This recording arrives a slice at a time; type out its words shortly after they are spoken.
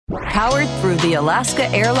Powered through the Alaska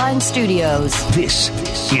Airlines Studios. This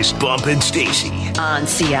is Bump and Stacy on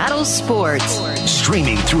Seattle Sports.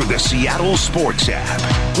 Streaming through the Seattle Sports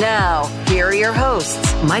app. Now, here are your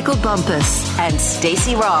hosts, Michael Bumpus and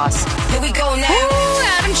Stacy Ross. Here we go now. Ooh,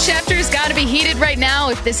 Adam Schefter's got to be heated right now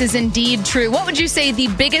if this is indeed true. What would you say the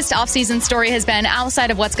biggest offseason story has been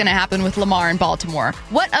outside of what's going to happen with Lamar in Baltimore?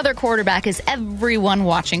 What other quarterback is everyone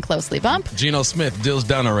watching closely, Bump? Geno Smith. Deal's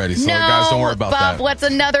done already, so guys, don't worry about Bump, that. What's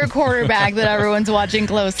another quarterback that everyone's watching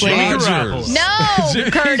closely? Rodgers.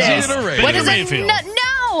 No, Curtis. What is it? Mayfield.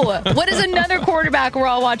 No. What is another quarterback we're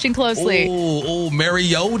all watching closely? Oh,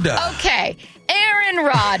 Mariota. Okay. Aaron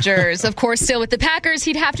Rodgers, of course, still with the Packers.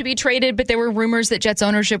 He'd have to be traded, but there were rumors that Jets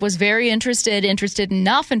ownership was very interested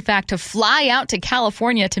enough, in fact, to fly out to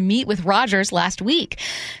California to meet with Rodgers last week.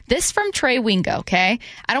 This from Trey Wingo, okay?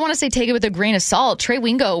 I don't want to say take it with a grain of salt. Trey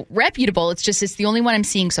Wingo, reputable. It's the only one I'm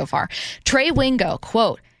seeing so far. Trey Wingo,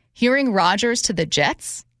 quote, hearing Rodgers to the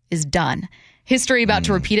Jets is done. History about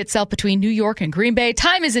to repeat itself between New York and Green Bay.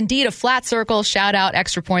 Time is indeed a flat circle. Shout out,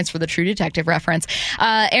 extra points for the True Detective reference.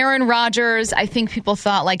 Aaron Rodgers, I think people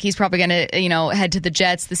thought like he's probably going to, head to the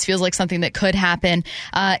Jets. This feels like something that could happen.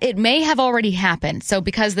 It may have already happened. So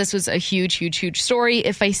because this was a huge, huge, huge story,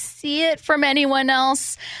 if I see it from anyone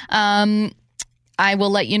else, I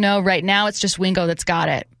will let you know. Right now, it's just Wingo that's got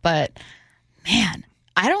it. But man,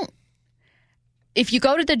 if you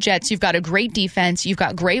go to the Jets, you've got a great defense. You've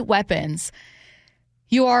got great weapons.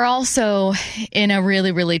 You are also in a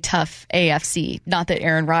really, really tough AFC. Not that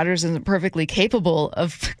Aaron Rodgers isn't perfectly capable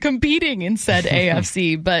of competing in said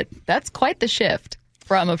AFC, but that's quite the shift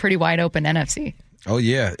from a pretty wide open NFC. Oh,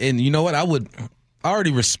 yeah. And you know what? I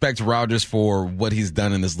already respect Rodgers for what he's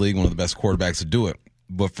done in this league, one of the best quarterbacks to do it.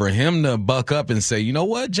 But for him to buck up and say, you know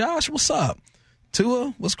what, Josh, what's up?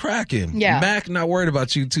 Tua, what's cracking? Yeah. Mac, not worried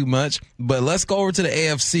about you too much. But let's go over to the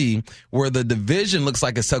AFC where the division looks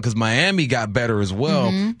like it's tough because Miami got better as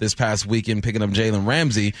well this past weekend, picking up Jalen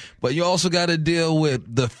Ramsey. But you also got to deal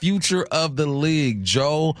with the future of the league,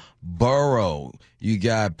 Joe Burrow. You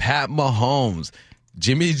got Pat Mahomes.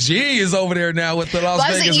 Jimmy G is over there now with the Las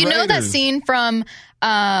Vegas Raiders. You know that scene from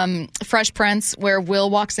Fresh Prince where Will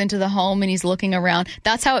walks into the home and he's looking around?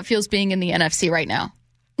 That's how it feels being in the NFC right now.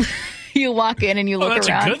 You walk in and you look that's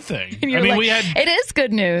around. That's a good thing. And it is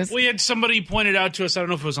good news. We had somebody pointed out to us, I don't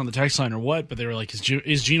know if it was on the text line or what, but they were like,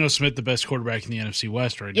 is Geno Smith the best quarterback in the NFC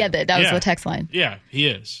West right now? Yeah, that was the text line. Yeah, he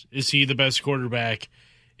is. Is he the best quarterback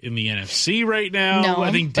in the NFC right now? No,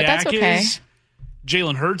 I think but Dak that's okay. is.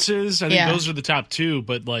 Jalen Hurts is. I think those are the top two,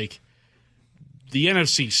 but like the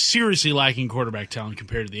NFC seriously lacking quarterback talent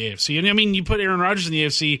compared to the AFC. And I mean, you put Aaron Rodgers in the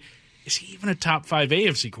AFC, is he even a top 5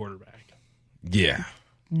 AFC quarterback? Yeah.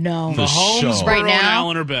 No. Mahomes, right Burrow, now, and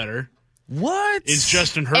Allen are better. What? Is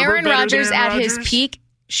Justin Herbert Aaron better Rodgers than Aaron at Rodgers? his peak?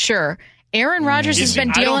 Sure. Aaron Rodgers has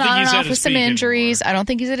been dealing on and off with some injuries. I don't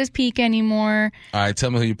think he's at his peak anymore. All right,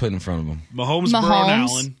 tell me who you put in front of him. Mahomes. Burrow, and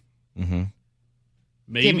Allen. Mm-hmm.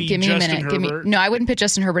 Maybe give me Justin a minute. Herbert. No, I wouldn't put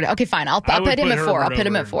Justin Herbert. Okay, fine. I'll put him at 4. I'll put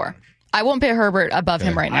him at 4. I won't put Herbert above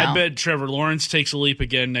him right now. I bet Trevor Lawrence takes a leap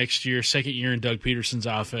again next year, second year in Doug Peterson's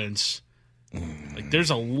offense. Like, there's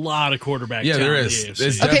a lot of quarterback talent. There is. In the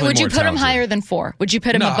AFC. Okay, would you put him higher than 4? Would you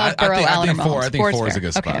put him above Burrow, Allen, or Mahomes? I think 4 is a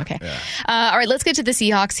good spot. Okay. Yeah. All right, let's get to the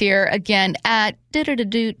Seahawks here. Again, at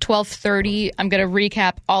 12:30, I'm going to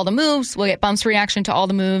recap all the moves. We'll get Bump's reaction to all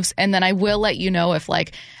the moves, and then I will let you know if,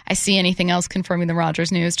 I see anything else confirming the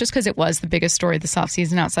Rodgers news, just because it was the biggest story this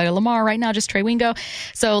offseason outside of Lamar. Right now, just Trey Wingo.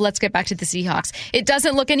 So let's get back to the Seahawks. It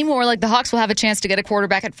doesn't look anymore like the Hawks will have a chance to get a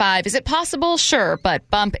quarterback at 5. Is it possible? Sure, but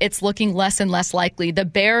Bump, it's looking less and less likely. The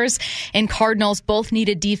Bears and Cardinals both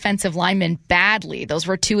needed defensive linemen badly. Those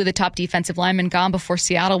were 2 of the top defensive linemen gone before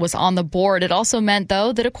Seattle was on the board. It also meant,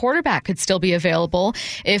 though, that a quarterback could still be available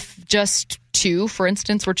if just 2, for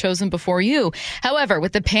instance, were chosen before you. However,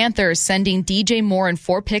 with the Panthers sending DJ Moore and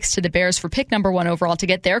 4 picks to the Bears for pick number 1 overall to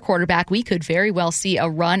get their quarterback, we could very well see a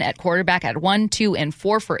run at quarterback at 1, 2, and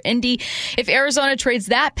 4 for Indy. If Arizona trades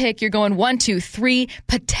that pick, you're going 1, 2, 3,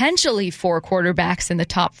 potentially 4 quarterbacks in the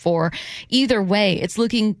top 4. Either way, it's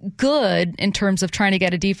looking good in terms of trying to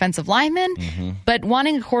get a defensive lineman, but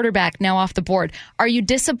wanting a quarterback now off the board. Are you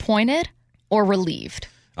disappointed or relieved?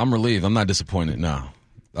 I'm relieved. I'm not disappointed, no.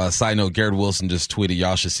 Side note, Garrett Wilson just tweeted,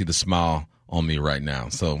 y'all should see the smile on me right now.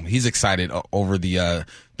 So he's excited over the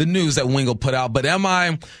news that Wingo put out. But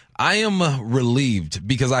I am relieved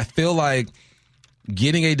because I feel like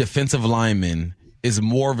getting a defensive lineman is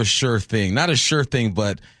more of a sure thing. Not a sure thing,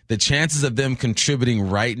 but the chances of them contributing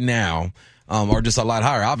right now are just a lot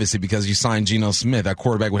higher, obviously, because you signed Geno Smith. That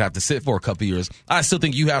quarterback would have to sit for a couple years. I still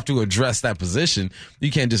think you have to address that position.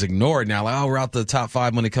 You can't just ignore it now. Like, we're out the top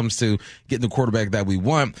 5 when it comes to getting the quarterback that we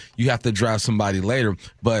want. You have to draft somebody later.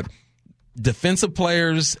 But defensive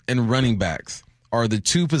players and running backs are the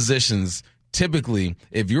two positions. Typically,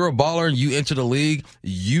 if you're a baller and you enter the league,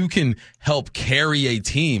 you can help carry a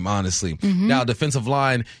team, honestly. Now, defensive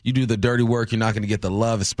line, you do the dirty work. You're not going to get the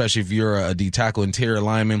love, especially if you're a D-tackle interior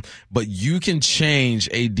lineman. But you can change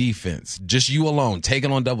a defense, just you alone,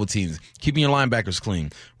 taking on double teams, keeping your linebackers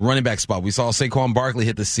clean, running back spot. We saw Saquon Barkley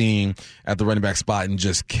hit the scene at the running back spot and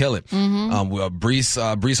just kill it.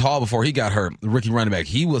 Breece Hall, before he got hurt, the rookie running back,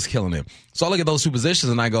 he was killing it. So I look at those two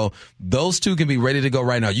positions and I go, those two can be ready to go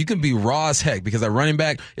right now. You can be raw as heck because at running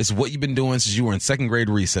back, it's what you've been doing since you were in second grade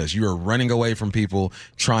recess. You are running away from people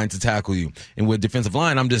trying to tackle you. And with defensive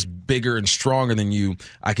line, I'm just bigger and stronger than you.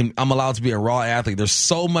 I'm allowed to be a raw athlete. There's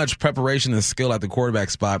so much preparation and skill at the quarterback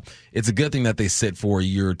spot. It's a good thing that they sit for a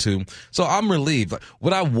year or two. So I'm relieved.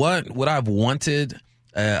 Would I've wanted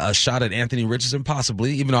a shot at Anthony Richardson?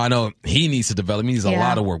 Possibly, even though I know he needs to develop. He needs a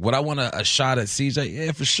lot of work. Would I want a shot at CJ?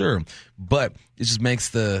 Yeah, for sure. But it just makes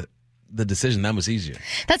the decision that much easier.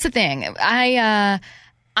 That's the thing. I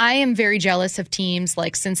am very jealous of teams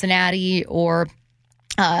like Cincinnati or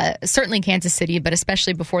certainly Kansas City, but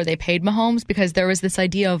especially before they paid Mahomes, because there was this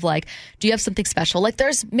idea of like, do you have something special? Like,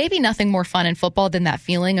 there's maybe nothing more fun in football than that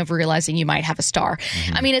feeling of realizing you might have a star.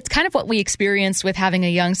 I mean, it's kind of what we experienced with having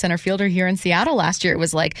a young center fielder here in Seattle last year. It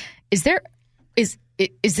was like, is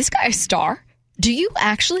this guy a star? Do you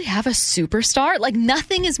actually have a superstar? Like,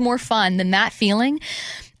 nothing is more fun than that feeling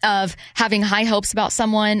of having high hopes about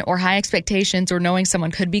someone or high expectations or knowing someone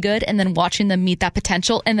could be good and then watching them meet that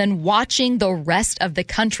potential and then watching the rest of the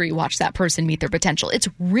country watch that person meet their potential. It's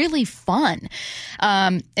really fun.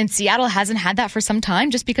 And Seattle hasn't had that for some time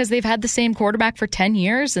just because they've had the same quarterback for 10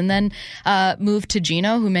 years and then moved to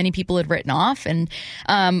Geno, who many people had written off. And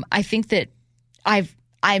I think that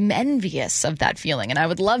I'm envious of that feeling, and I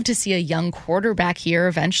would love to see a young quarterback here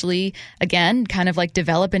eventually, again, kind of like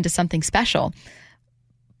develop into something special.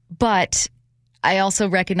 But I also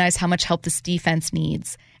recognize how much help this defense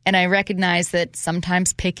needs, and I recognize that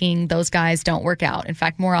sometimes picking those guys don't work out. In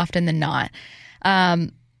fact, more often than not. I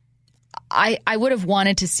would have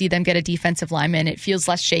wanted to see them get a defensive lineman. It feels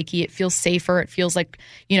less shaky. It feels safer. It feels like,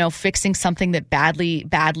 fixing something that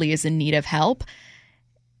badly is in need of help.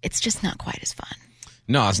 It's just not quite as fun.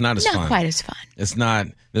 No, it's not as fun. Not quite as fun. It's not.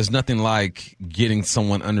 There's nothing like getting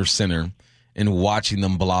someone under center and watching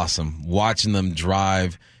them blossom, watching them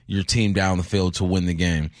drive your team down the field to win the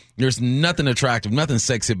game. There's nothing attractive, nothing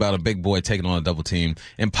sexy about a big boy taking on a double team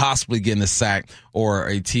and possibly getting a sack or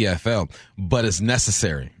a TFL, but it's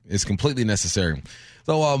necessary. It's completely necessary.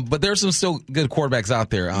 So, but there's some still good quarterbacks out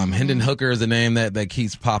there. Hendon Hooker is the name that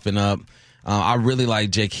keeps popping up. I really like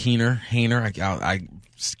Jake Haener. I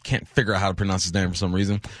can't figure out how to pronounce his name for some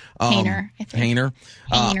reason. Haener.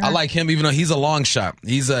 I like him, even though he's a long shot.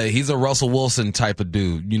 He's a Russell Wilson type of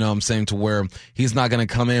dude. You know what I'm saying? To where he's not going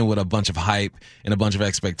to come in with a bunch of hype and a bunch of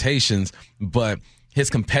expectations, but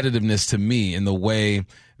his competitiveness to me in the way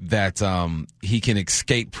that he can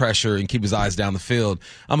escape pressure and keep his eyes down the field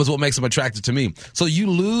is what makes him attractive to me. So you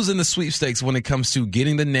lose in the sweepstakes when it comes to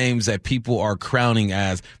getting the names that people are crowning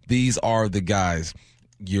as these are the guys.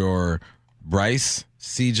 Your Bryce,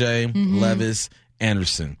 CJ, Levis,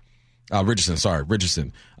 Richardson.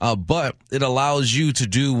 But it allows you to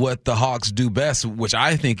do what the Hawks do best, which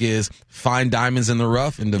I think is find diamonds in the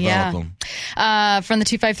rough and develop them. From the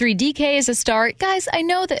 253, DK is a star. Guys, I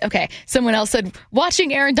know that, okay, someone else said,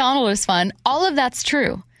 watching Aaron Donald is fun. All of that's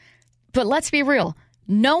true. But let's be real.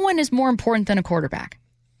 No one is more important than a quarterback.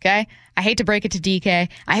 Okay? I hate to break it to DK.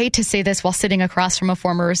 I hate to say this while sitting across from a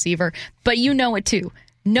former receiver, but you know it too.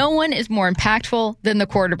 No one is more impactful than the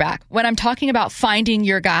quarterback. When I'm talking about finding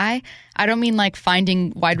your guy, I don't mean like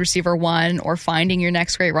finding wide receiver one or finding your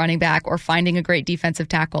next great running back or finding a great defensive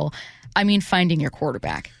tackle. I mean finding your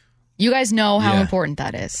quarterback. You guys know how important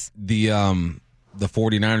that is. The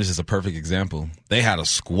 49ers is a perfect example. They had a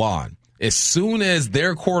squad. As soon as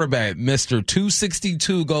their quarterback, Mr.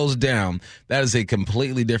 262, goes down, that is a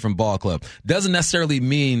completely different ball club. Doesn't necessarily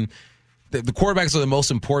mean the quarterbacks are the most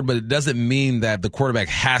important, but it doesn't mean that the quarterback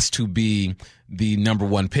has to be the number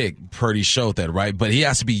one pick. Purdy showed that, right? But he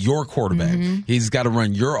has to be your quarterback. He's got to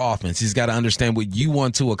run your offense. He's got to understand what you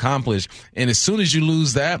want to accomplish. And as soon as you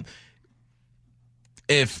lose that,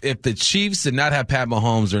 If the Chiefs did not have Pat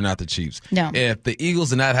Mahomes, they're not the Chiefs. No. If the Eagles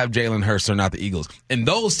did not have Jalen Hurts, they're not the Eagles. And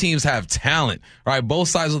those teams have talent, right? Both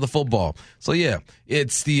sides of the football. So yeah,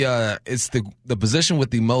 it's the position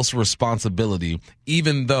with the most responsibility.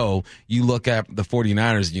 Even though you look at the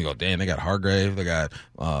 49ers and you go, damn, they got Hargrave, they got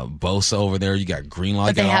Bosa over there, you got Greenlaw,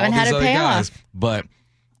 but they haven't had it pay off. But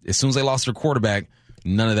as soon as they lost their quarterback,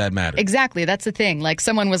 none of that mattered. Exactly. That's the thing. Like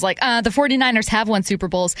someone was like, the 49ers have won Super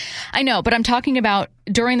Bowls. I know, but I'm talking about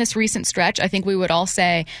during this recent stretch, I think we would all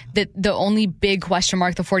say that the only big question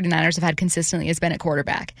mark the 49ers have had consistently has been at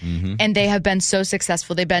quarterback. Mm-hmm. And they have been so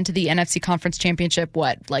successful. They've been to the NFC Conference Championship,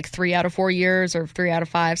 like 3 out of 4 years or 3 out of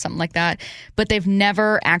 5, something like that. But they've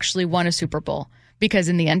never actually won a Super Bowl because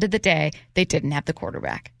in the end of the day, they didn't have the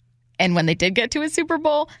quarterback. And when they did get to a Super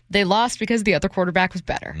Bowl, they lost because the other quarterback was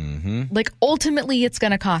better. Mm-hmm. Like, ultimately, it's going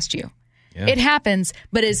to cost you. Yeah. It happens,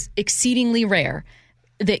 but is exceedingly rare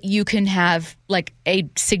that you can have, like, a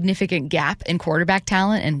significant gap in quarterback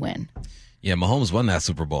talent and win. Yeah, Mahomes won that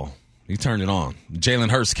Super Bowl. He turned it on. Jalen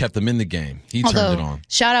Hurts kept them in the game. He turned it on.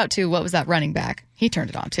 Shout out to, what was that running back? He turned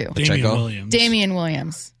it on, too. Damian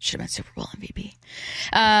Williams. Should have been Super Bowl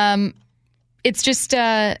MVP. It's just,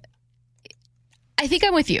 I think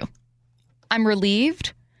I'm with you. I'm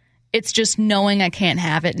relieved. It's just knowing I can't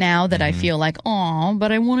have it now that I feel like, oh,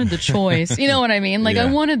 but I wanted the choice. You know what I mean? Like,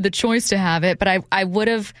 I wanted the choice to have it, but I would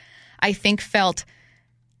have, I think, felt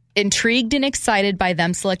intrigued and excited by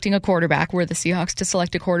them selecting a quarterback, were the Seahawks to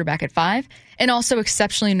select a quarterback at 5, and also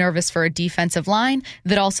exceptionally nervous for a defensive line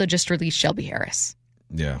that also just released Shelby Harris.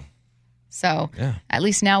 Yeah. So at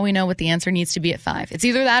least now we know what the answer needs to be at 5. It's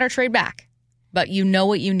either that or trade back. But you know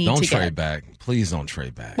what you need to get. Don't trade back. Please don't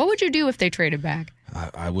trade back. What would you do if they traded back?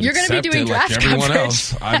 I would You're accept be doing it draft like everyone coverage.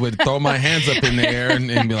 else. I would throw my hands up in the air and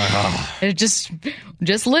be like, oh.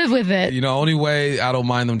 Just live with it. You know, only way I don't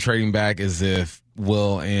mind them trading back is if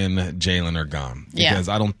Will and Jalen are gone. Because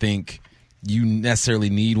I don't think you necessarily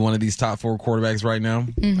need one of these top 4 quarterbacks right now.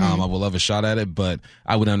 Mm-hmm. I would love a shot at it, but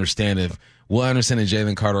I would understand if Will Anderson and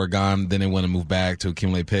Jalen Carter are gone, then they want to move back to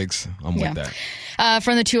accumulate picks. I'm with that.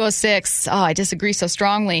 From the 206, I disagree so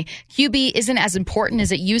strongly. QB isn't as important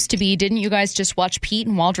as it used to be. Didn't you guys just watch Pete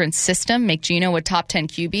and Waldron's system make Geno a top 10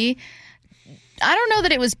 QB? I don't know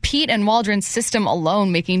that it was Pete and Waldron's system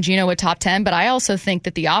alone making Geno a top 10, but I also think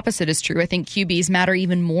that the opposite is true. I think QBs matter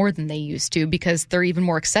even more than they used to because they're even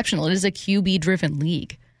more exceptional. It is a QB-driven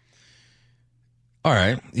league. All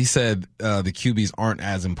right. He said the QBs aren't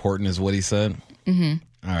as important as what he said.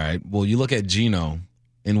 Mm-hmm. All right. Well, you look at Geno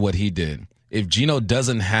and what he did. If Geno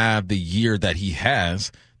doesn't have the year that he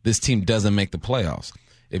has, this team doesn't make the playoffs.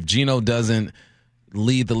 If Geno doesn't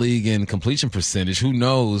lead the league in completion percentage, who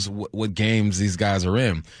knows what games these guys are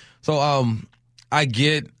in. So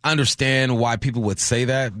I understand why people would say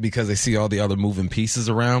that because they see all the other moving pieces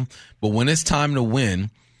around. But when it's time to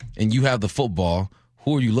win and you have the football,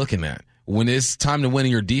 who are you looking at? When it's time to win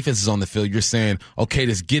and your defense is on the field, you're saying, okay,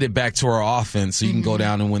 let's get it back to our offense so you can go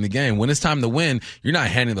down and win the game. When it's time to win, you're not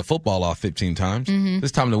handing the football off 15 times. Mm-hmm.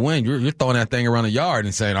 It's time to win. You're throwing that thing around the yard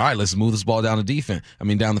and saying, all right, let's move this ball down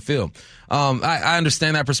the field. I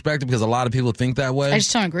understand that perspective because a lot of people think that way. I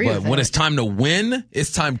just don't agree with it. But when it's time to win,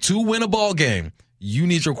 it's time to win a ball game. You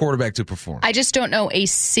need your quarterback to perform. I just don't know a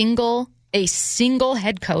single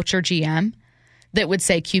head coach or GM that would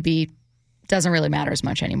say QB doesn't really matter as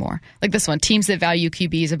much anymore. Like this one, teams that value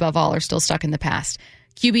QBs above all are still stuck in the past.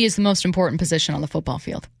 QB is the most important position on the football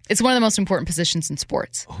field. It's one of the most important positions in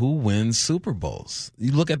sports. Who wins Super Bowls?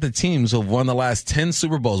 You look at the teams who have won the last 10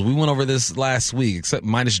 Super Bowls. We went over this last week, except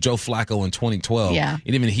minus Joe Flacco in 2012. Yeah.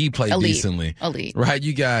 And even he played decently. Elite. Right?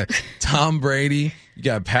 You got Tom Brady. You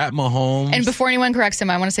got Pat Mahomes. And before anyone corrects him,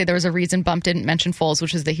 I want to say there was a reason Bump didn't mention Foles,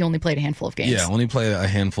 which is that he only played a handful of games. Yeah, only played a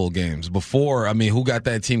handful of games. Before, who got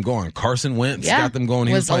that team going? Carson Wentz got them going.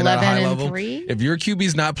 He was playing at a high level. 11-3. If your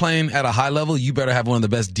QB's not playing at a high level, you better have one of the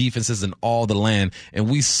best defenses in all the land. And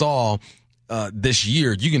we saw this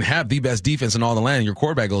year, you can have the best defense in all the land. Your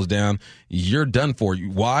quarterback goes down, you're done for.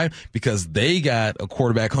 Why? Because they got a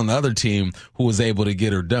quarterback on the other team who was able to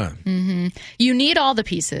get her done. Mm-hmm. You need all the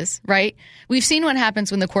pieces, right? We've seen what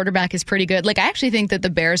happens when the quarterback is pretty good. Like, I actually think that the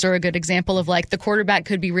Bears are a good example of, like, the quarterback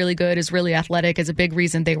could be really good, is really athletic, is a big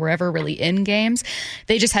reason they were ever really in games.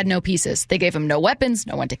 They just had no pieces. They gave them no weapons,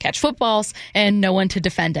 no one to catch footballs, and no one to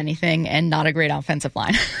defend anything, and not a great offensive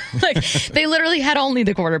line. Like, they literally had only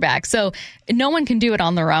the quarterback. So no one can do it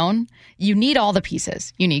on their own. You need all the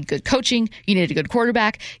pieces. You need good coaching. You need a good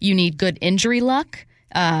quarterback. You need good injury luck,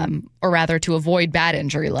 or rather to avoid bad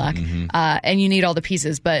injury luck. Mm-hmm. And you need all the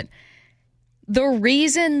pieces. But the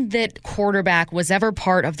reason that quarterback was ever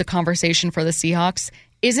part of the conversation for the Seahawks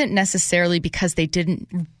isn't necessarily because they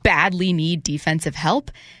didn't badly need defensive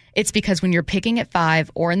help. It's because when you're picking at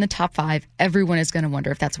 5 or in the top 5, everyone is going to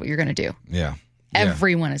wonder if that's what you're going to do. Yeah.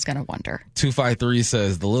 Everyone is going to wonder. 253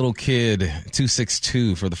 says the little kid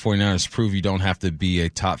 262 for the 49ers prove you don't have to be a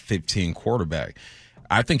top 15 quarterback.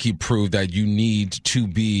 I think he proved that you need to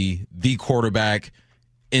be the quarterback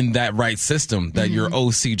in that right system that your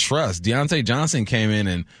OC trusts. Deontay Johnson came in,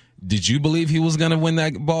 and did you believe he was going to win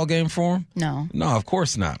that ball game for him? No, of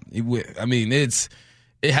course not. I mean, it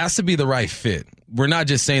has to be the right fit. We're not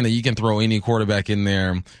just saying that you can throw any quarterback in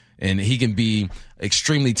there and he can be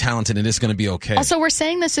extremely talented and it's going to be okay. Also, we're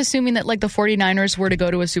saying this assuming that, like, the 49ers were to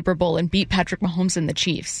go to a Super Bowl and beat Patrick Mahomes and the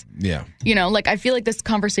Chiefs. Yeah. You know, like, I feel like this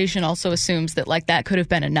conversation also assumes that, like, that could have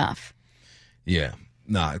been enough. Yeah.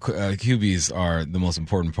 Nah, QBs are the most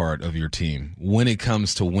important part of your team when it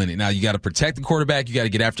comes to winning. Now, you got to protect the quarterback. You got to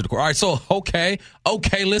get after the quarterback. All right, so,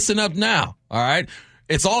 okay, listen up now. All right?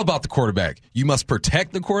 It's all about the quarterback. You must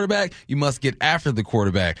protect the quarterback. You must get after the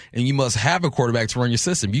quarterback. And you must have a quarterback to run your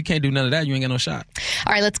system. You can't do none of that. You ain't got no shot.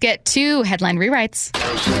 All right, let's get to headline rewrites.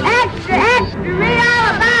 Extra, extra, read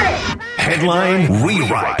all about it. Headline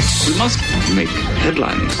rewrites. We must make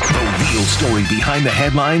headlines. The real story behind the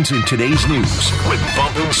headlines in today's news with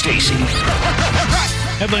Bump and Stacy.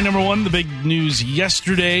 Headline number 1, the big news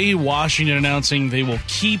yesterday, Washington announcing they will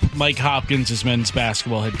keep Mike Hopkins as men's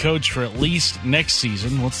basketball head coach for at least next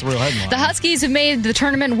season. What's the real headline? The Huskies have made the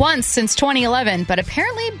tournament once since 2011, but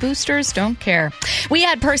apparently boosters don't care. We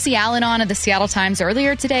had Percy Allen on of the Seattle Times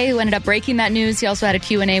earlier today, who ended up breaking that news. He also had a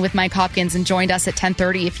Q&A with Mike Hopkins and joined us at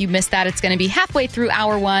 10:30. If you missed that, it's going to be halfway through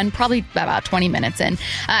hour 1, probably about 20 minutes in.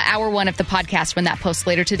 Hour 1 of the podcast when that posts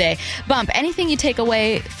later today. Bump, anything you take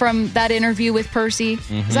away from that interview with Percy?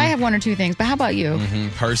 Because I have 1 or 2 things, but how about you?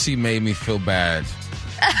 Percy made me feel bad.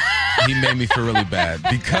 He made me feel really bad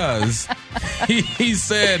because he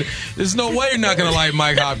said, there's no way you're not going to like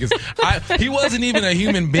Mike Hopkins. He wasn't even a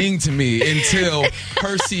human being to me until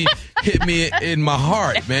Percy hit me in my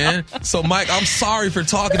heart, man. So, Mike, I'm sorry for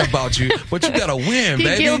talking about you, but you got to win,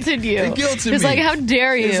 baby. He guilted you. He guilted me. He's like, how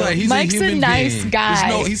dare you? Like, Mike's a nice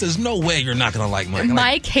guy. He says, no way you're not going to like Mike.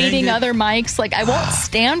 Mike hating other Mikes. Like, I won't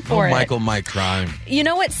stand for it. Mike crime. You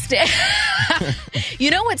know what?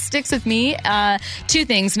 You know what sticks with me? 2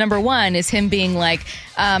 things. Number 1 is him being like,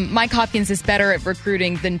 Mike Hopkins is better at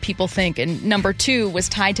recruiting than people think. And number 2 was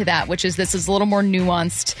tied to that, which is this is a little more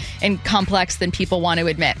nuanced and complex than people want to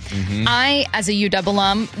admit. I, as a UW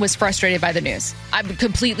alum, was frustrated by the news. I'm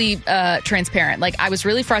completely transparent. Like, I was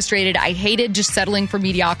really frustrated. I hated just settling for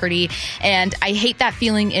mediocrity. And I hate that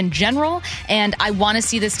feeling in general. And I want to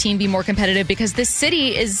see this team be more competitive because this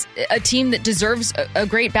city is a team that deserves a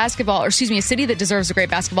great basketball, or excuse me, a city that deserves a great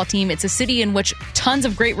basketball team. It's a city in which tons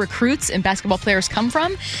of great recruits and basketball players come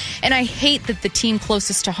from. And I hate that the team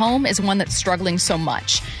closest to home is one that's struggling so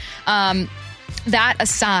much. That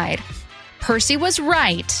aside, Percy was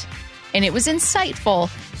right, and it was insightful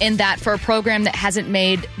in that for a program that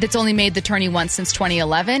that's only made the tourney once since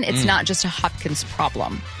 2011, it's not just a Hopkins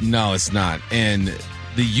problem. No, it's not. And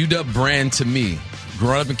the UW brand to me,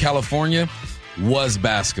 growing up in California, was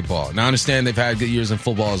basketball. Now, I understand they've had good years in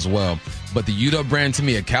football as well, but the UW brand to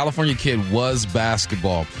me, a California kid, was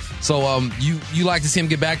basketball. So you like to see him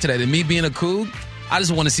get back to that. And me being a Coug, I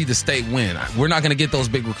just want to see the state win. We're not going to get those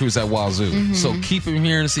big recruits at Wazoo. So keep him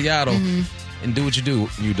here in Seattle and do what you do,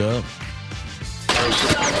 UW.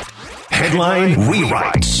 Headline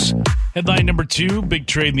rewrites. Headline number 2, big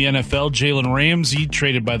trade in the NFL. Jalen Ramsey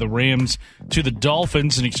traded by the Rams to the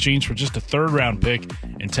Dolphins in exchange for just a 3rd-round pick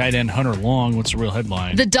and tight end Hunter Long. What's the real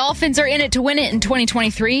headline? The Dolphins are in it to win it in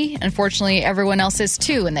 2023. Unfortunately, everyone else is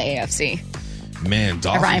too in the AFC. Man,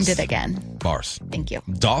 Dolphins. I rhymed it again. Bars. Thank you.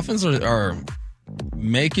 Dolphins are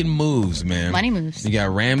making moves, man. Money moves. You got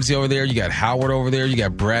Ramsey over there. You got Howard over there. You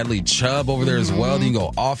got Bradley Chubb over there as well. Then you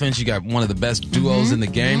go offense. You got one of the best duos in the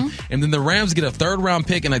game. And then the Rams get a 3rd-round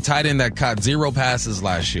pick and a tight end that caught 0 passes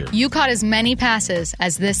last year. You caught as many passes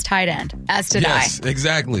as this tight end, as did yes,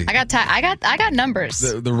 exactly. I got numbers.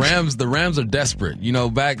 The Rams are desperate. You know,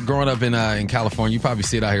 back growing up in California, you probably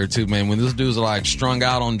see it out here too, man. When those dudes are like strung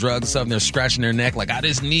out on drugs and stuff, and they're scratching their neck, like, I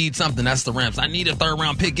just need something. That's the Rams. I need a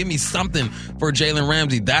 3rd-round pick. Give me something for Jalen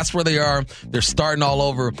Ramsey. That's where they are. They're starting all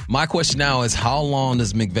over. My question now is, how long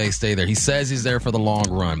does McVay stay there? He says he's there for the long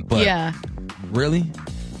run, but really?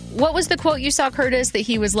 What was the quote you saw, Curtis, that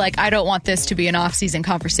he was like, I don't want this to be an off-season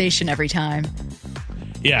conversation every time?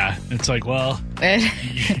 Yeah, it's like, well, then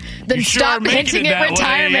stop hinting at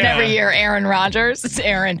retirement every year, Aaron Rodgers. It's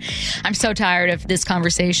Aaron. I'm so tired of this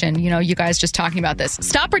conversation. You know, you guys just talking about this.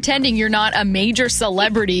 Stop pretending you're not a major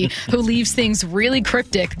celebrity who leaves things really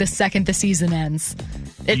cryptic the second the season ends.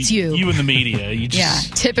 It's you. You and the media. You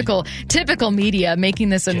just, typical media making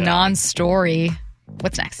this a non-story.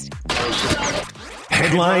 What's next?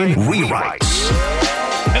 Headline rewrites.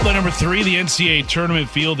 Headline number 3, the NCAA tournament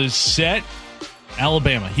field is set.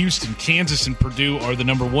 Alabama, Houston, Kansas, and Purdue are the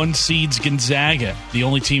number 1 seeds. Gonzaga, the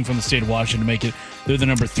only team from the state of Washington to make it. They're the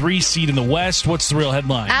number 3 seed in the West. What's the real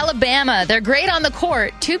headline? Alabama, they're great on the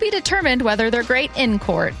court. To be determined whether they're great in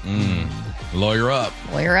court. Lawyer up.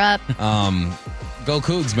 Lawyer up. Go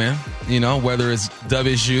Cougs, man. You know, whether it's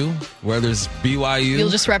WSU, whether it's BYU. You'll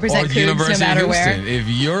just represent or Cougs University no matter of Houston. where. If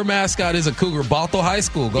your mascot is a Cougar, Balto High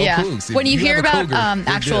School, go Cougs. If When you hear have a about Cougar,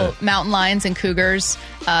 we're actual good. mountain lions and cougars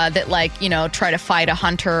that, like, you know, try to fight a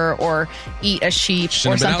hunter or eat a sheep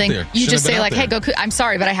Shouldn't or have been something, out there. you Shouldn't just have say, been like, out hey, there. go Cougs. I'm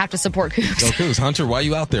sorry, but I have to support Cougs. Go Cougs. Hunter, why are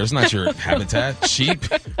you out there? It's not your habitat. Sheep.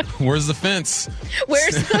 Where's the fence?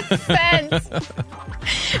 Where's the fence?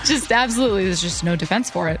 Just absolutely, there's just no defense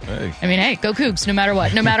for it. Hey. I mean, hey, go Cougs, no matter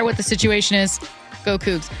what. No matter what the situation is, go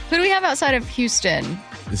Cougs. Who do we have outside of Houston?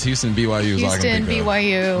 It's Houston, BYU. Is all I can Houston, think of.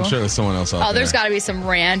 BYU. I'm sure there's someone else out there. Oh, there's got to be some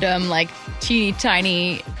random, like, teeny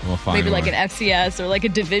tiny, We'll find maybe like one. an FCS or like a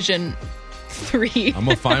Division 3. I'm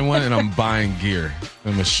going to find one and I'm buying gear.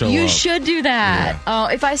 I'm going to show You up. should do that. Yeah. Oh,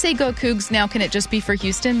 if I say go Cougs now, can it just be for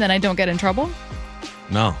Houston? Then I don't get in trouble?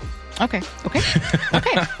 No. Okay.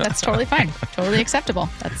 That's totally fine. Totally acceptable.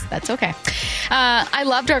 That's okay. I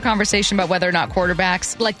loved our conversation about whether or not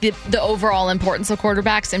quarterbacks, like the overall importance of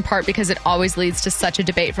quarterbacks, in part because it always leads to such a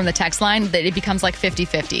debate from the text line that it becomes like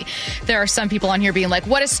 50-50. There are some people on here being like,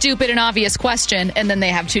 what a stupid and obvious question, and then they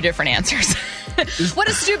have 2 different answers. What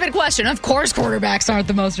a stupid question. Of course quarterbacks aren't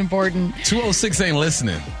the most important. 206 ain't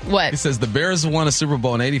listening. What? He says the Bears won a Super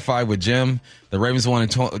Bowl in 85 with Jim. The Ravens won in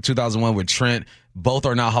 2001 with Trent. Both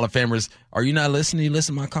are now Hall of Famers. Are you not listening? You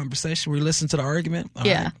listen to my conversation? Were you listening to the argument? All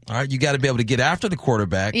Yeah. right. All right. You got to be able to get after the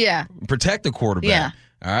quarterback. Yeah. Protect the quarterback. Yeah.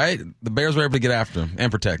 All right. The Bears were able to get after him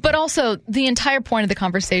and protect But him. also, the entire point of the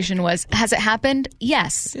conversation was, has it happened?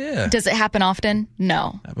 Yes. Yeah. Does it happen often?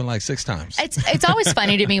 No. Happened like 6 times. It's always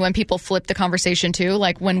funny to me when people flip the conversation too.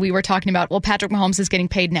 Like when we were talking about, well, Patrick Mahomes is getting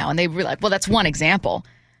paid now, and they were like, well, that's one example.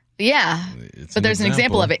 Yeah, but there's an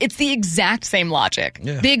example of it. It's the exact same logic.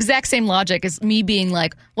 Yeah. The exact same logic is me being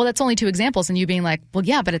like, well, that's only 2 examples, and you being like, well,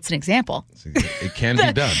 yeah, but it's an example. It can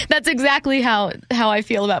be done. That's exactly how I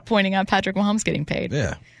feel about pointing out Patrick Mahomes getting paid.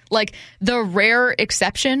 Yeah. Like the rare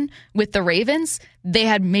exception with the Ravens, they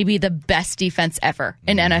had maybe the best defense ever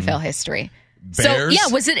in NFL history. Bears? So yeah,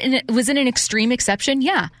 was it an extreme exception?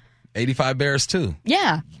 Yeah. 85 Bears too.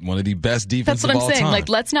 Yeah. One of the best defenses That's what of I'm all saying. time. Like,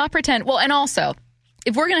 let's not pretend. Well, and also,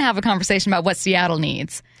 if we're going to have a conversation about what Seattle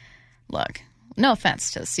needs, look, no offense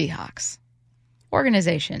to the Seahawks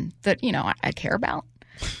organization that, you know, I care about.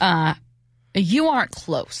 You aren't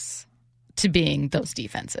close to being those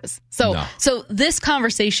defenses. So, No. so this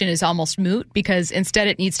conversation is almost moot because instead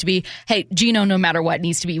it needs to be, hey, Geno, no matter what,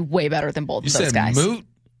 needs to be way better than both you of those said guys. moot?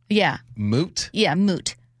 Yeah. Moot? Yeah,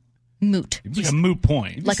 moot. It's like a moot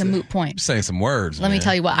point. Like a moot point. You're saying some words. Let me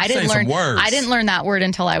tell you what, I didn't learn that word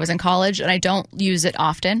until I was in college, and I don't use it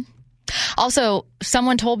often. Also,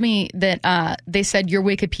 someone told me that they said your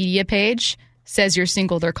Wikipedia page says you're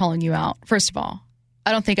single, they're calling you out. First of all,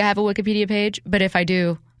 I don't think I have a Wikipedia page, but if I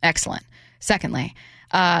do, excellent. Secondly,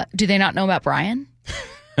 do they not know about Brian?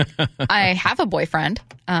 I have a boyfriend.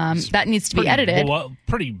 That needs to be edited.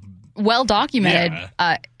 Pretty well documented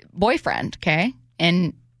boyfriend, okay?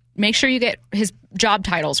 And make sure you get his job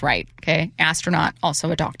titles right, okay? Astronaut,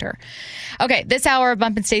 also a doctor. Okay, this hour of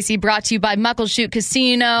Bump and Stacey brought to you by Muckleshoot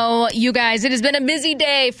Casino. You guys, it has been a busy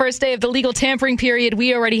day. First day of the legal tampering period.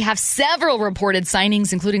 We already have several reported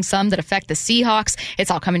signings, including some that affect the Seahawks.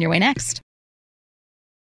 It's all coming your way next.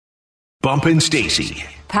 Bump and Stacey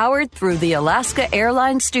Powered through the Alaska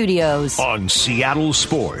Airlines Studios. on Seattle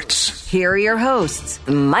Sports. Here are your hosts,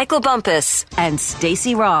 Michael Bumpus and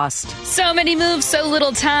Stacey Rost. So many moves, so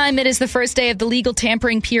little time. It is the first day of the legal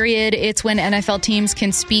tampering period. It's when NFL teams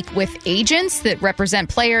can speak with agents that represent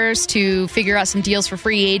players to figure out some deals for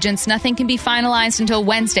free agents. Nothing can be finalized until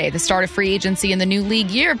Wednesday, the start of free agency in the new league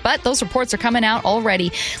year, but those reports are coming out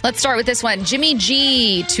already. Let's start with this one. Jimmy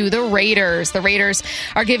G to the Raiders. The Raiders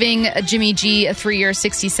are giving Jimmy G a 3-year,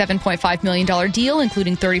 $67.5 million deal,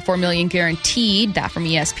 including $34 million guaranteed. That from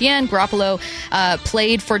ESPN. Garoppolo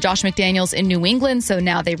played for Josh McDaniels in New England, so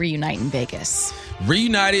now they reunite in Vegas.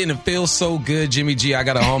 reunited, and it feels so good. Jimmy G, I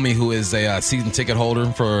got a homie who is a season ticket holder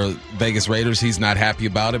for Vegas Raiders. He's not happy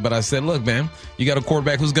about it, but I said, look, man, you got a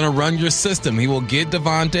quarterback who's going to run your system. He will get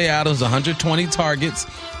Devontae Adams 120 targets.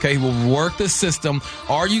 Okay, he will work the system.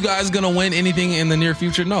 Are you guys going to win anything in the near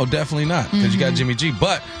future? No, definitely not, because you got Jimmy G,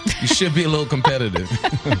 but you should be a little competitive.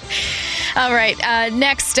 All right,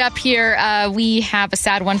 next up here, we have a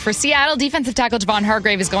sad one for Seattle. Defensive tackle Javon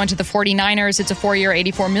Hargrave is going to the 49ers. It's a 4-year,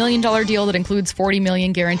 $84 million deal that includes $40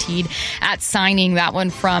 million guaranteed at signing. That one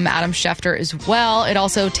from Adam Schefter as well. It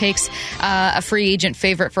also takes a free agent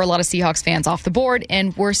favorite for a lot of Seahawks fans off the board,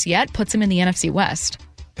 and worse yet, puts him in the NFC West.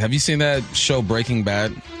 Have you seen that show Breaking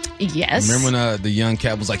Bad? Yes. Remember when the young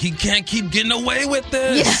cat was like, he can't keep getting away with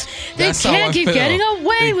this? Yeah, they can't keep getting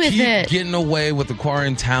away with it. Getting away with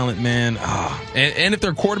acquiring talent, man. And if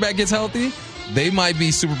their quarterback gets healthy, they might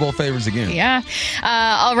be Super Bowl favorites again. Yeah.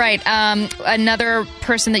 All right. Another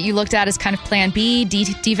person that you looked at is kind of plan B,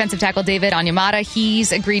 defensive tackle David Onyemata.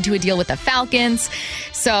 He's agreed to a deal with the Falcons.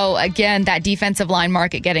 So, again, that defensive line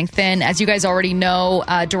market getting thin. As you guys already know,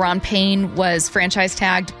 Daron Payne was franchise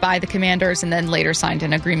tagged by the Commanders and then later signed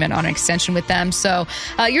an agreement on an extension with them. So,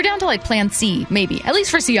 you're down to like plan C, maybe. At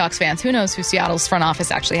least for Seahawks fans. Who knows who Seattle's front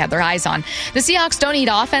office actually had their eyes on. The Seahawks don't need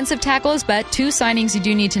offensive tackles, but two signings you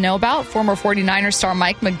do need to know about. Former 49ers star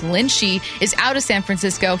Mike McGlinchey is out of San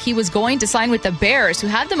Francisco. He was going to sign with the Bears, who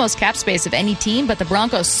have the most cap space of any team, but the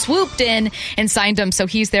Broncos swooped in and signed him, so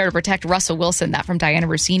he's there to protect Russell Wilson. That from Diana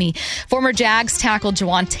Rossini. Former Jags tackle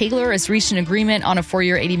Jawan Taylor has reached an agreement on a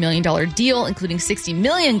 4-year, $80 million deal, including $60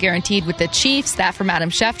 million guaranteed with the Chiefs. That from Adam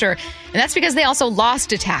Schefter. And that's because they also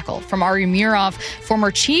lost a tackle from Ari Murov.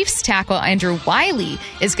 Former Chiefs tackle Andrew Wiley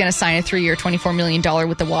is going to sign a 3-year, $24 million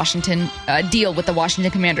with the Washington deal with the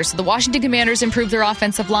Washington Commanders. So the Washington Commanders improve their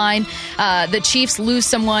offensive line. The Chiefs lose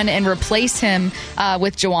someone and replace him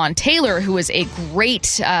with Jawan Taylor, who is a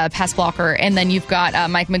great pass blocker. And then you've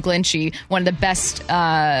got Mike McGlinchey, one of the best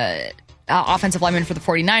offensive linemen for the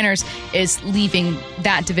 49ers, is leaving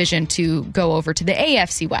that division to go over to the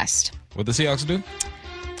AFC West. What the Seahawks do?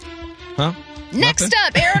 Huh? Next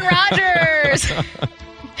up, Aaron Rodgers.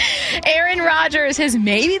 Aaron Rodgers has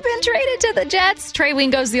maybe been traded to the Jets. Trey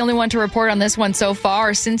Wingo's the only one to report on this one so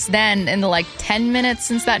far. Since then, in the 10 minutes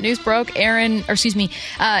since that news broke, Ian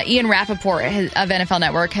Rappaport of NFL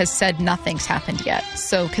Network has said nothing's happened yet.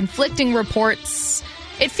 So conflicting reports.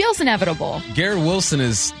 It feels inevitable. Garrett Wilson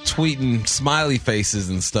is tweeting smiley faces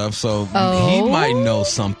and stuff, so he might know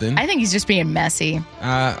something. I think he's just being messy.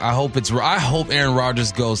 I hope Aaron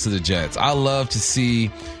Rodgers goes to the Jets. I love to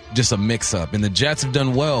see just a mix-up. And the Jets have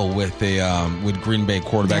done well with Green Bay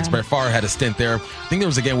quarterbacks. Yeah. Brett Favre had a stint there. I think there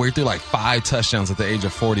was a game where he threw 5 touchdowns at the age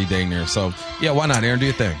of 40 dang near. So, yeah, why not, Aaron? Do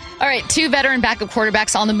your thing. All right, 2 veteran backup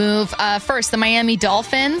quarterbacks on the move. First, the Miami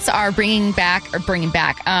Dolphins are bringing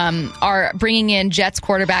in Jets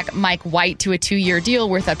quarterback Mike White to a 2-year deal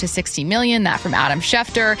worth up to $60 million. That from Adam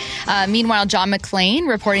Schefter. Meanwhile, John McClain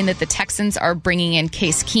reporting that the Texans are bringing in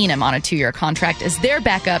Case Keenum on a 2-year contract as their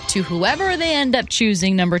backup to whoever they end up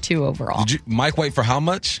choosing number 2 overall. Mike White for how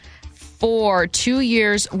much? For 2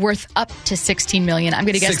 years, worth up to $16 million. I'm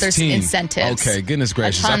going to guess 16. There's incentives. Okay, goodness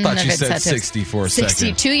gracious. I thought you said 60 for a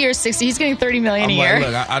 60, 2 years, 60. He's getting $30 million a year.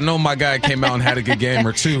 Look, I know my guy came out and had a good game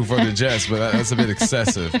or two for the Jets, but that's a bit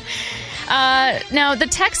excessive. Now, the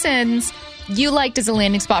Texans, you liked as a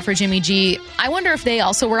landing spot for Jimmy G. I wonder if they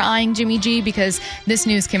also were eyeing Jimmy G, because this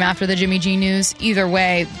news came after the Jimmy G news. Either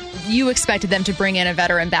way, you expected them to bring in a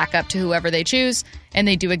veteran backup to whoever they choose, and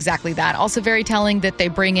they do exactly that. Also very telling that they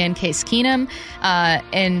bring in Case Keenum,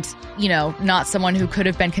 and, not someone who could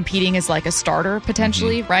have been competing as a starter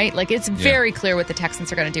potentially, right? It's very clear what the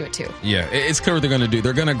Texans are going to do it too. Yeah, it's clear what they're going to do.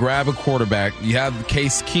 They're going to grab a quarterback. You have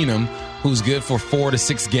Case Keenum, who's good for 4 to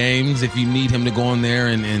 6 games if you need him to go in there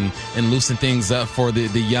and loosen things up for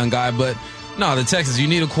the young guy. But no, the Texans, you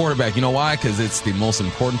need a quarterback. You know why? Because it's the most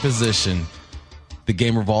important position. The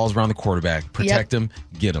game revolves around the quarterback. Protect him,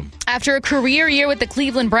 get him. After a career year with the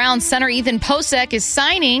Cleveland Browns, center Ethan Posek is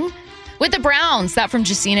signing with the Browns. That from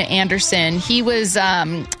Jacina Anderson. He was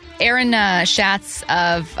Aaron Schatz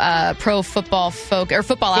of Football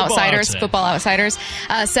Outsiders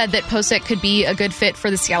said that Posek could be a good fit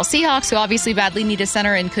for the Seattle Seahawks, who obviously badly need a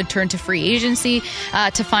center and could turn to free agency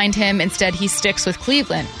to find him. Instead, he sticks with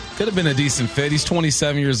Cleveland. Could have been a decent fit. He's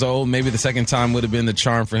 27 years old. Maybe the second time would have been the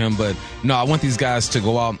charm for him. But no, I want these guys to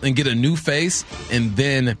go out and get a new face and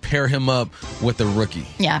then pair him up with a rookie.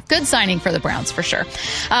 Yeah, good signing for the Browns for sure.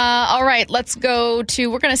 All right, let's go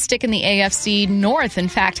to, we're going to stick in the AFC North. In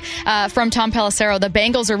fact, from Tom Pelissero, the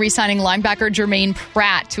Bengals are re-signing linebacker Jermaine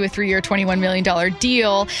Pratt to a 3-year, $21 million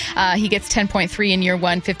deal. He gets 10.3 in year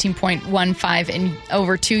one, 15.15 in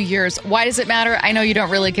over 2 years. Why does it matter? I know you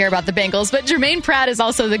don't really care about the Bengals, but Jermaine Pratt is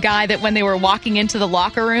also the guy that when they were walking into the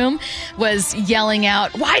locker room was yelling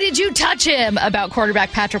out, "Why did you touch him?" about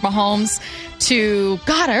quarterback Patrick Mahomes to,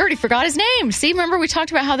 God, I already forgot his name. See, remember we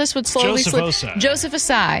talked about how this would slowly slip. Joseph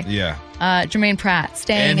Osai. Yeah. Jermaine Pratt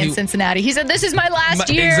staying in Cincinnati. He said, "This is my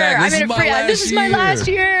last year. Exactly. This is my last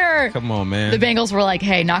year." Come on, man. The Bengals were like,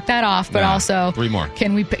 "Hey, knock that off, but also 3 more.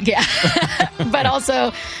 Can we? Yeah, but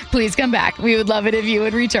also, please come back. We would love it if you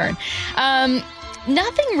would return."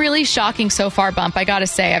 Nothing really shocking so far, Bump, I gotta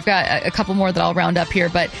say. I've got a couple more that I'll round up here.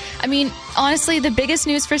 But, I mean, honestly, the biggest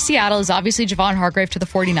news for Seattle is obviously Javon Hargrave to the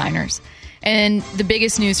 49ers. And the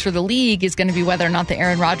biggest news for the league is going to be whether or not the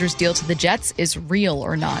Aaron Rodgers deal to the Jets is real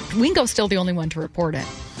or not. Wingo's still the only one to report it.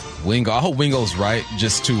 Wingo. I hope Wingo's right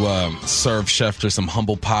just to serve Schefter some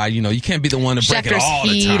humble pie. You know, you can't be the one to break it all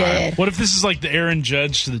the time. What if this is like the Aaron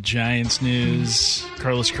Judge to the Giants news,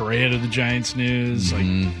 Carlos Correa to the Giants news?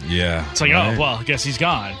 Yeah. It's like, oh, well, I guess he's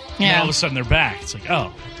gone. Yeah. And all of a sudden they're back. It's like,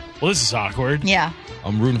 oh, well, this is awkward. Yeah.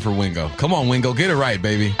 I'm rooting for Wingo. Come on, Wingo. Get it right,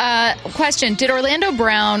 baby. Question. Did Orlando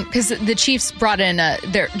Brown, because the Chiefs brought in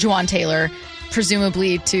their Juwan Taylor,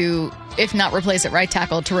 presumably to, if not replace at right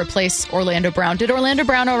tackle, to replace Orlando Brown. Did Orlando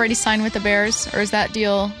Brown already sign with the Bears, or is that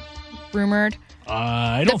deal rumored?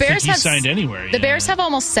 I don't think he signed anywhere yet. The Bears have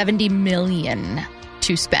almost $70 million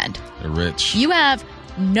to spend. They're rich. You have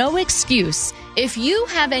no excuse. If you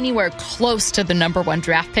have anywhere close to the number 1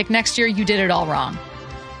 draft pick next year, you did it all wrong.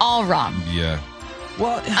 All wrong. Yeah.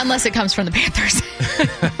 Well, unless it comes from the Panthers.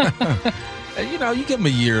 You know, you give them a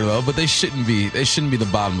year though, but they shouldn't be the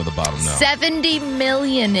bottom of the bottom now. $70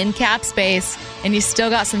 million in cap space, and you still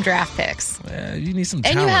got some draft picks. Yeah, you need some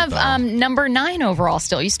talent. And you have number 9 overall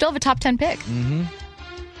still. You still have a top 10 pick. Mm-hmm.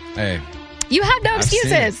 Hey. You have no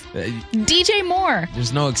excuses. DJ Moore.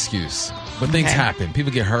 There's no excuse. But things happen.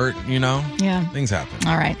 People get hurt, you know? Yeah. Things happen.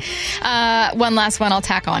 All right. One last one I'll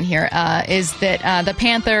tack on here is that the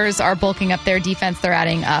Panthers are bulking up their defense. They're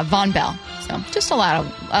adding Von Bell. So just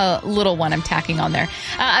a little one I'm tacking on there.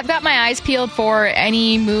 I've got my eyes peeled for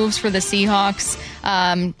any moves for the Seahawks.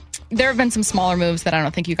 There have been some smaller moves that I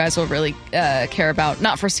don't think you guys will really care about.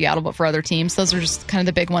 Not for Seattle, but for other teams. Those are just kind of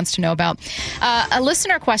the big ones to know about. A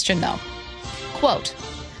listener question, though. Quote,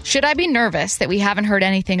 should I be nervous that we haven't heard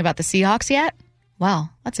anything about the Seahawks yet?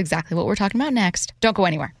 Well, that's exactly what we're talking about next. Don't go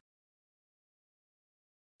anywhere.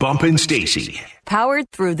 Bumpin' Stacy. Powered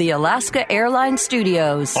through the Alaska Airlines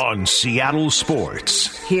Studios. On Seattle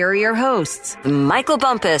Sports. Here are your hosts, Michael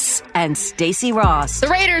Bumpus and Stacy Ross. The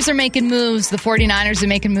Raiders are making moves. The 49ers are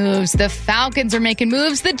making moves. The Falcons are making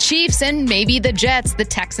moves. The Chiefs and maybe the Jets. The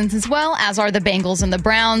Texans as well, as are the Bengals and the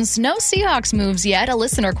Browns. No Seahawks moves yet. A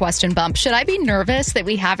listener question, Bump. Should I be nervous that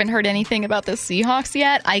we haven't heard anything about the Seahawks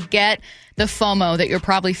yet? I get the FOMO that you're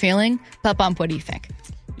probably feeling. But, Bump, what do you think?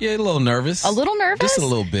 Yeah, a little nervous. A little nervous? Just a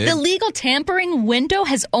little bit. The legal tampering window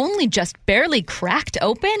has only just barely cracked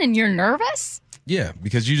open and you're nervous? Yeah,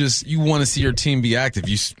 because you want to see your team be active.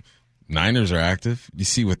 Niners are active. You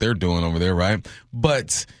see what they're doing over there, right?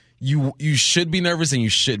 But you should be nervous and you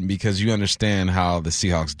shouldn't because you understand how the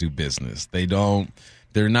Seahawks do business.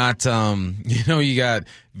 They're not, you got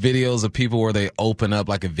videos of people where they open up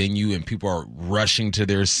like a venue and people are rushing to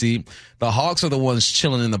their seat. The Hawks are the ones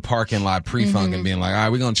chilling in the parking lot pre-funk and being like, all right,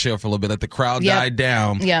 we're going to chill for a little bit, let the crowd die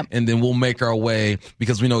down, and then we'll make our way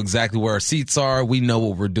because we know exactly where our seats are. We know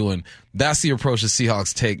what we're doing. That's the approach the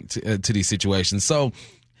Seahawks take to these situations. So,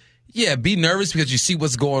 yeah, be nervous because you see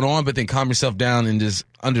what's going on, but then calm yourself down and just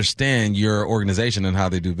understand your organization and how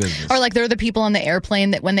they do business. Or like they're the people on the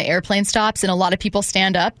airplane that when the airplane stops and a lot of people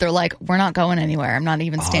stand up, they're like, we're not going anywhere. I'm not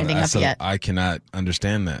even standing up yet. I cannot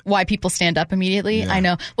understand that. Why people stand up immediately? Yeah. I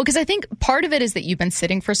know. Well, because I think part of it is that you've been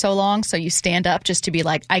sitting for so long, so you stand up just to be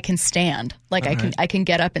like, I can stand. Like I can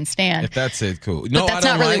get up and stand. If that's it, cool. No, but that's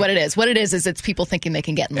not really what it is. What it is it's people thinking they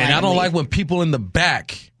can get in line. And I don't like when people in the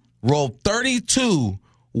back roll 32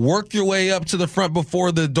 work your way up to the front before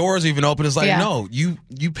the doors even open. It's like, Yeah. no, you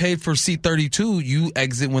paid for seat 32. You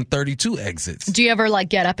exit when 32 exits. Do you ever like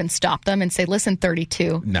get up and stop them and say, listen,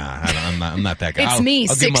 32? Nah, I'm not that guy. It's me,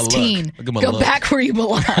 I'll give him a look. 16. I'll give him a Go look. back where you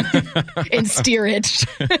belong in steerage.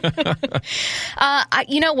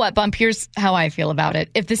 You know what, Bump? Here's how I feel about it.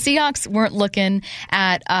 If the Seahawks weren't looking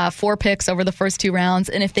at 4 picks over the first 2 rounds,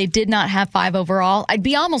 and if they did not have 5 overall, I'd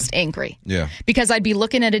be almost angry. Yeah. Because I'd be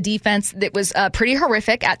looking at a defense that was pretty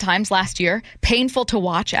horrific at times last year, painful to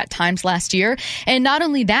watch at times last year. And not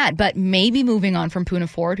only that, but maybe moving on from Poona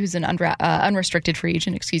Ford, who's an unrestricted free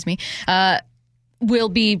agent, will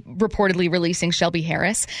be reportedly releasing Shelby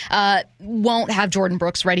Harris. Won't have Jordan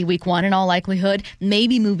Brooks ready week 1 in all likelihood.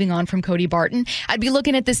 Maybe moving on from Cody Barton. I'd be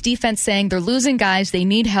looking at this defense saying they're losing guys, they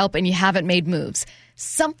need help, and you haven't made moves.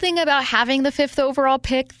 Something about having the 5th overall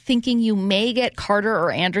pick, thinking you may get Carter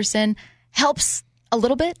or Anderson, helps a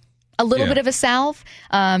little bit. A little bit of a salve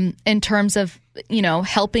in terms of,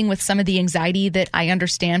 helping with some of the anxiety that I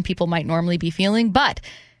understand people might normally be feeling. But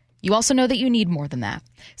you also know that you need more than that.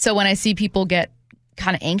 So when I see people get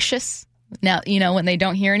kind of anxious now, when they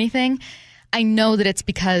don't hear anything, I know that it's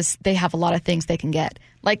because they have a lot of things they can get.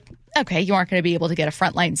 Like, okay, you aren't going to be able to get a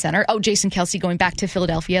frontline center. Oh, Jason Kelce going back to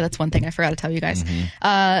Philadelphia. That's one thing I forgot to tell you guys.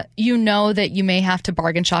 You know that you may have to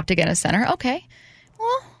bargain shop to get a center. Okay,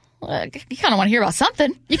 well, you kind of want to hear about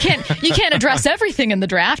something. You can't address everything in the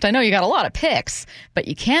draft. I know you got a lot of picks, but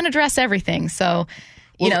you can't address everything. So,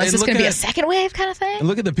 is this going to be a second wave kind of thing? And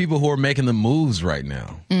look at the people who are making the moves right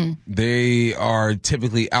now. They are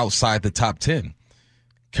typically outside the top 10.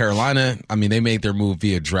 Carolina, they made their move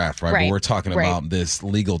via draft, right? But we're talking about this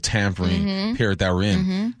legal tampering period that we're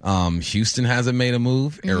in. Houston hasn't made a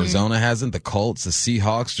move. Arizona hasn't. The Colts, the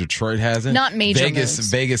Seahawks, Detroit hasn't. Not major moves.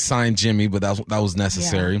 Vegas signed Jimmy, but that was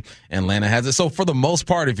necessary. Yeah. Atlanta hasn't. So for the most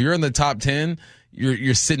part, if you're in the top 10,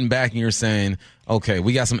 you're sitting back and you're saying, okay,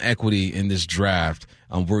 we got some equity in this draft.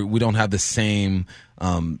 We don't have the same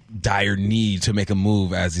dire need to make a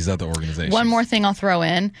move as these other organizations. One more thing I'll throw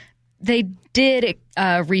in. They did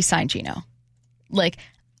re-sign Geno.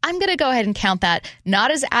 I'm going to go ahead and count that not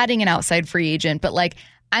as adding an outside free agent, but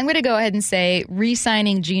I'm going to go ahead and say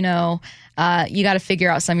re-signing Geno, you got to figure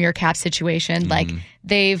out some of your cap situation.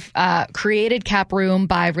 They've created cap room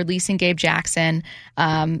by releasing Gabe Jackson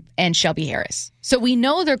and Shelby Harris. So we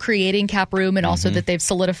know they're creating cap room and also that they've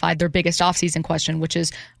solidified their biggest offseason question, which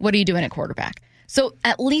is, what are you doing at quarterback? So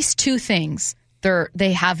at least 2 things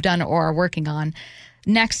they have done or are working on.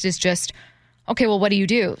 Next is just, okay, well, what do you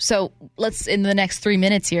do? So let's, in the next 3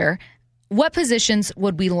 minutes here, what positions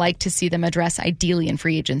would we like to see them address ideally in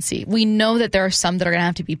free agency? We know that there are some that are going to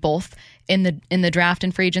have to be both in the draft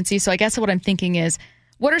and free agency. So I guess what I'm thinking is,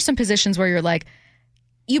 what are some positions where you're like,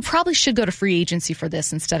 you probably should go to free agency for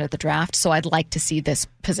this instead of the draft. So I'd like to see this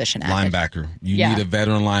position added. Linebacker. You need a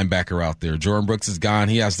veteran linebacker out there. Jordan Brooks is gone.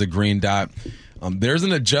 He has the green dot. There's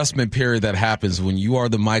an adjustment period that happens when you are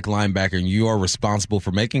the Mike linebacker and you are responsible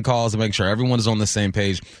for making calls and making sure everyone is on the same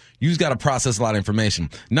page. You just got to process a lot of information.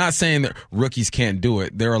 Not saying that rookies can't do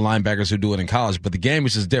it. There are linebackers who do it in college, but the game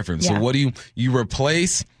is just different. Yeah. So what do you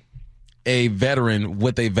replace a veteran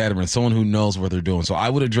with a veteran, someone who knows what they're doing. So I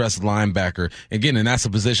would address linebacker. Again, and that's a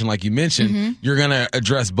position, like you mentioned, you're going to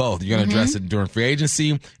address both. You're going to address it during free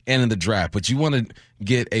agency and in the draft. But you want to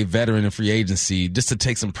get a veteran in free agency just to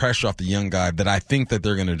take some pressure off the young guy that I think that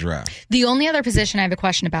they're going to draft. The only other position I have a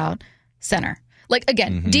question about, center.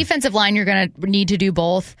 Defensive line, you're going to need to do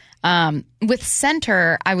both. With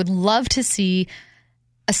center, I would love to see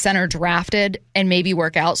a center drafted and maybe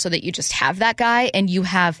work out so that you just have that guy and you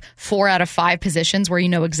have 4 out of 5 positions where you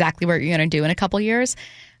know exactly what you're going to do in a couple years.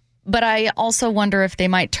 But I also wonder if they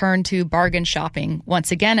might turn to bargain shopping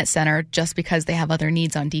once again at center just because they have other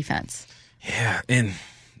needs on defense. Yeah, and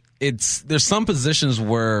there's some positions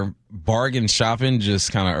where bargain shopping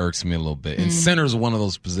just kind of irks me a little bit. And center is one of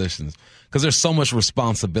those positions because there's so much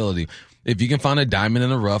responsibility. If you can find a diamond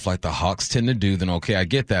in the rough like the Hawks tend to do, then okay, I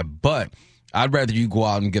get that. But I'd rather you go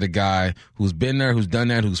out and get a guy who's been there, who's done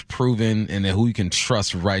that, who's proven, and who you can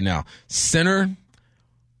trust right now. Center,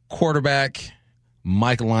 quarterback,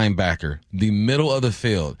 Mike linebacker, the middle of the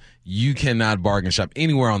field. You cannot bargain shop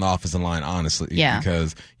anywhere on the offensive line, honestly,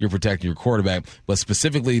 because you're protecting your quarterback. But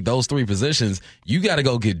specifically, those 3 positions, you got to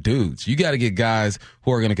go get dudes. You got to get guys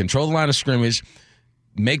who are going to control the line of scrimmage,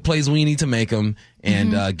 make plays when you need to make them,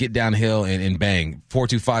 and get downhill and bang.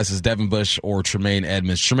 425 says Devin Bush or Tremaine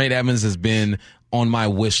Edmonds. Tremaine Edmonds has been on my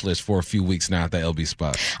wish list for a few weeks now at the LB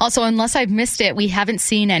spot. Also, unless I've missed it, we haven't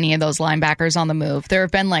seen any of those linebackers on the move. There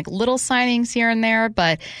have been little signings here and there,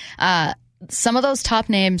 but some of those top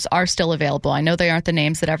names are still available. I know they aren't the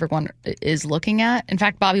names that everyone is looking at. In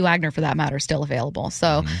fact, Bobby Wagner, for that matter, is still available.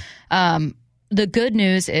 So the good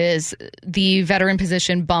news is the veteran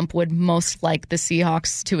position bump would most like the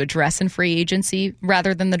Seahawks to address in free agency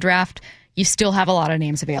rather than the draft. You still have a lot of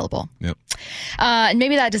names available. Yep. And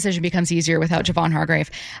maybe that decision becomes easier without Javon Hargrave.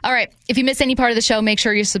 All right. If you miss any part of the show, make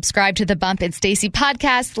sure you subscribe to the Bump and Stacey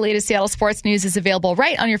podcast. The latest Seattle sports news is available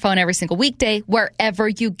right on your phone every single weekday, wherever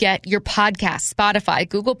you get your podcasts. Spotify,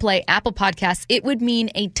 Google Play, Apple Podcasts. It would mean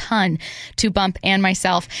a ton to Bump and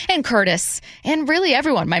myself and Curtis and really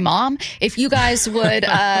everyone. My mom, if you guys would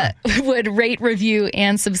would rate, review,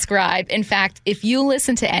 and subscribe. In fact, if you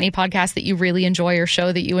listen to any podcast that you really enjoy or show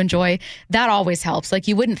that you enjoy, that always helps. Like,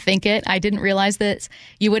 you wouldn't think it. I didn't realize this.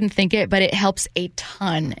 You wouldn't think it, but it helps a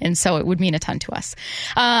ton. And so it would mean a ton to us.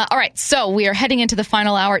 All right. So we are heading into the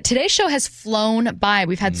final hour. Today's show has flown by.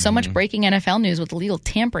 We've had so much breaking NFL news with the legal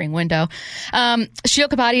tampering window. Sheil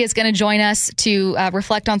Kabadi is going to join us to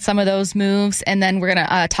reflect on some of those moves. And then we're going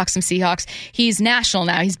to talk some Seahawks. He's national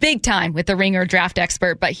now. He's big time with the Ringer draft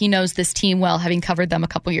expert, but he knows this team well, having covered them a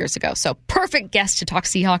couple years ago. So perfect guest to talk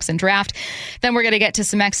Seahawks and draft. Then we're going to get to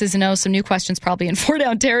some X's and O's, some new questions probably in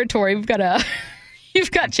 4-down territory. We've got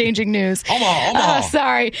you've got changing news. Omaha.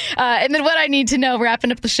 Sorry. And then what I need to know,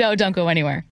 wrapping up the show. Don't go anywhere.